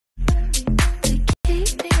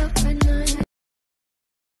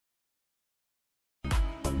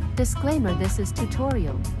Disclaimer: this is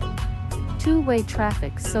tutorial. Two-way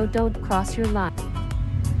traffic, so don't cross your line.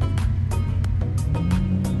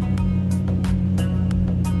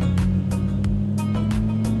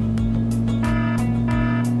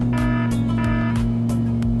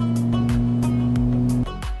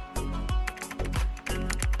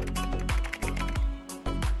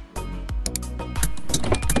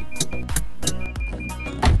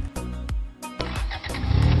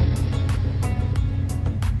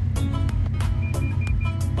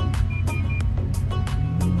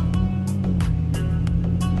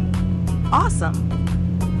 Awesome!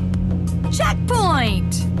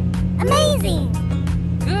 Checkpoint! Amazing!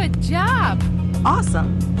 Good job!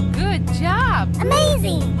 Awesome! Good job!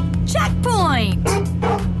 Amazing! Checkpoint!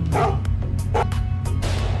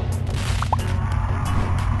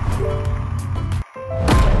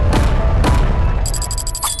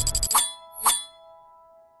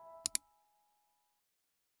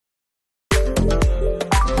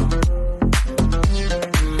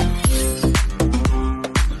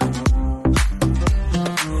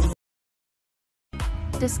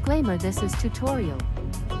 Disclaimer: this is tutorial.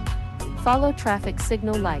 Follow traffic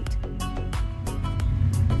signal light.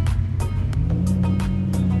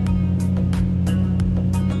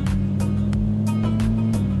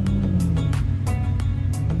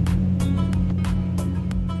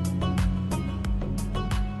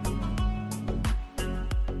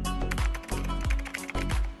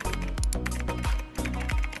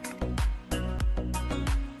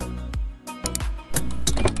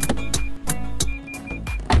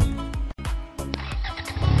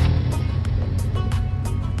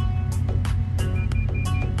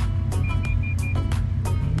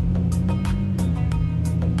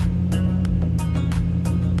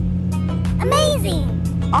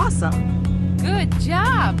 Amazing! Awesome! Good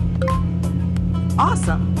job!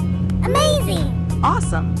 Awesome! Amazing!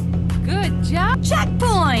 Awesome! Good job!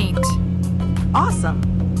 Checkpoint! Awesome!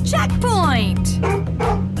 Checkpoint!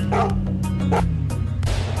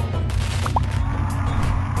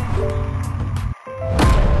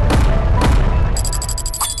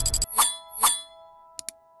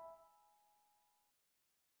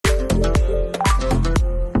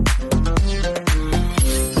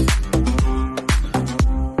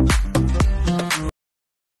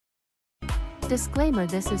 Disclaimer: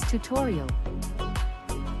 this is tutorial.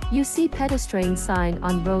 You see pedestrian sign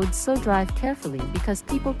on roads, so drive carefully because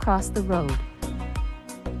people cross the road.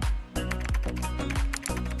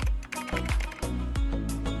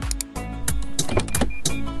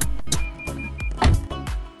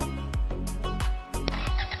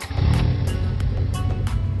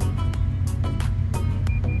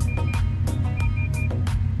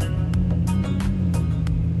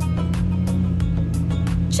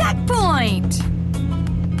 Checkpoint!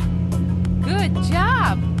 Good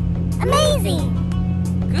job! Amazing!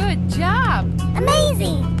 Good job!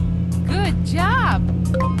 Amazing!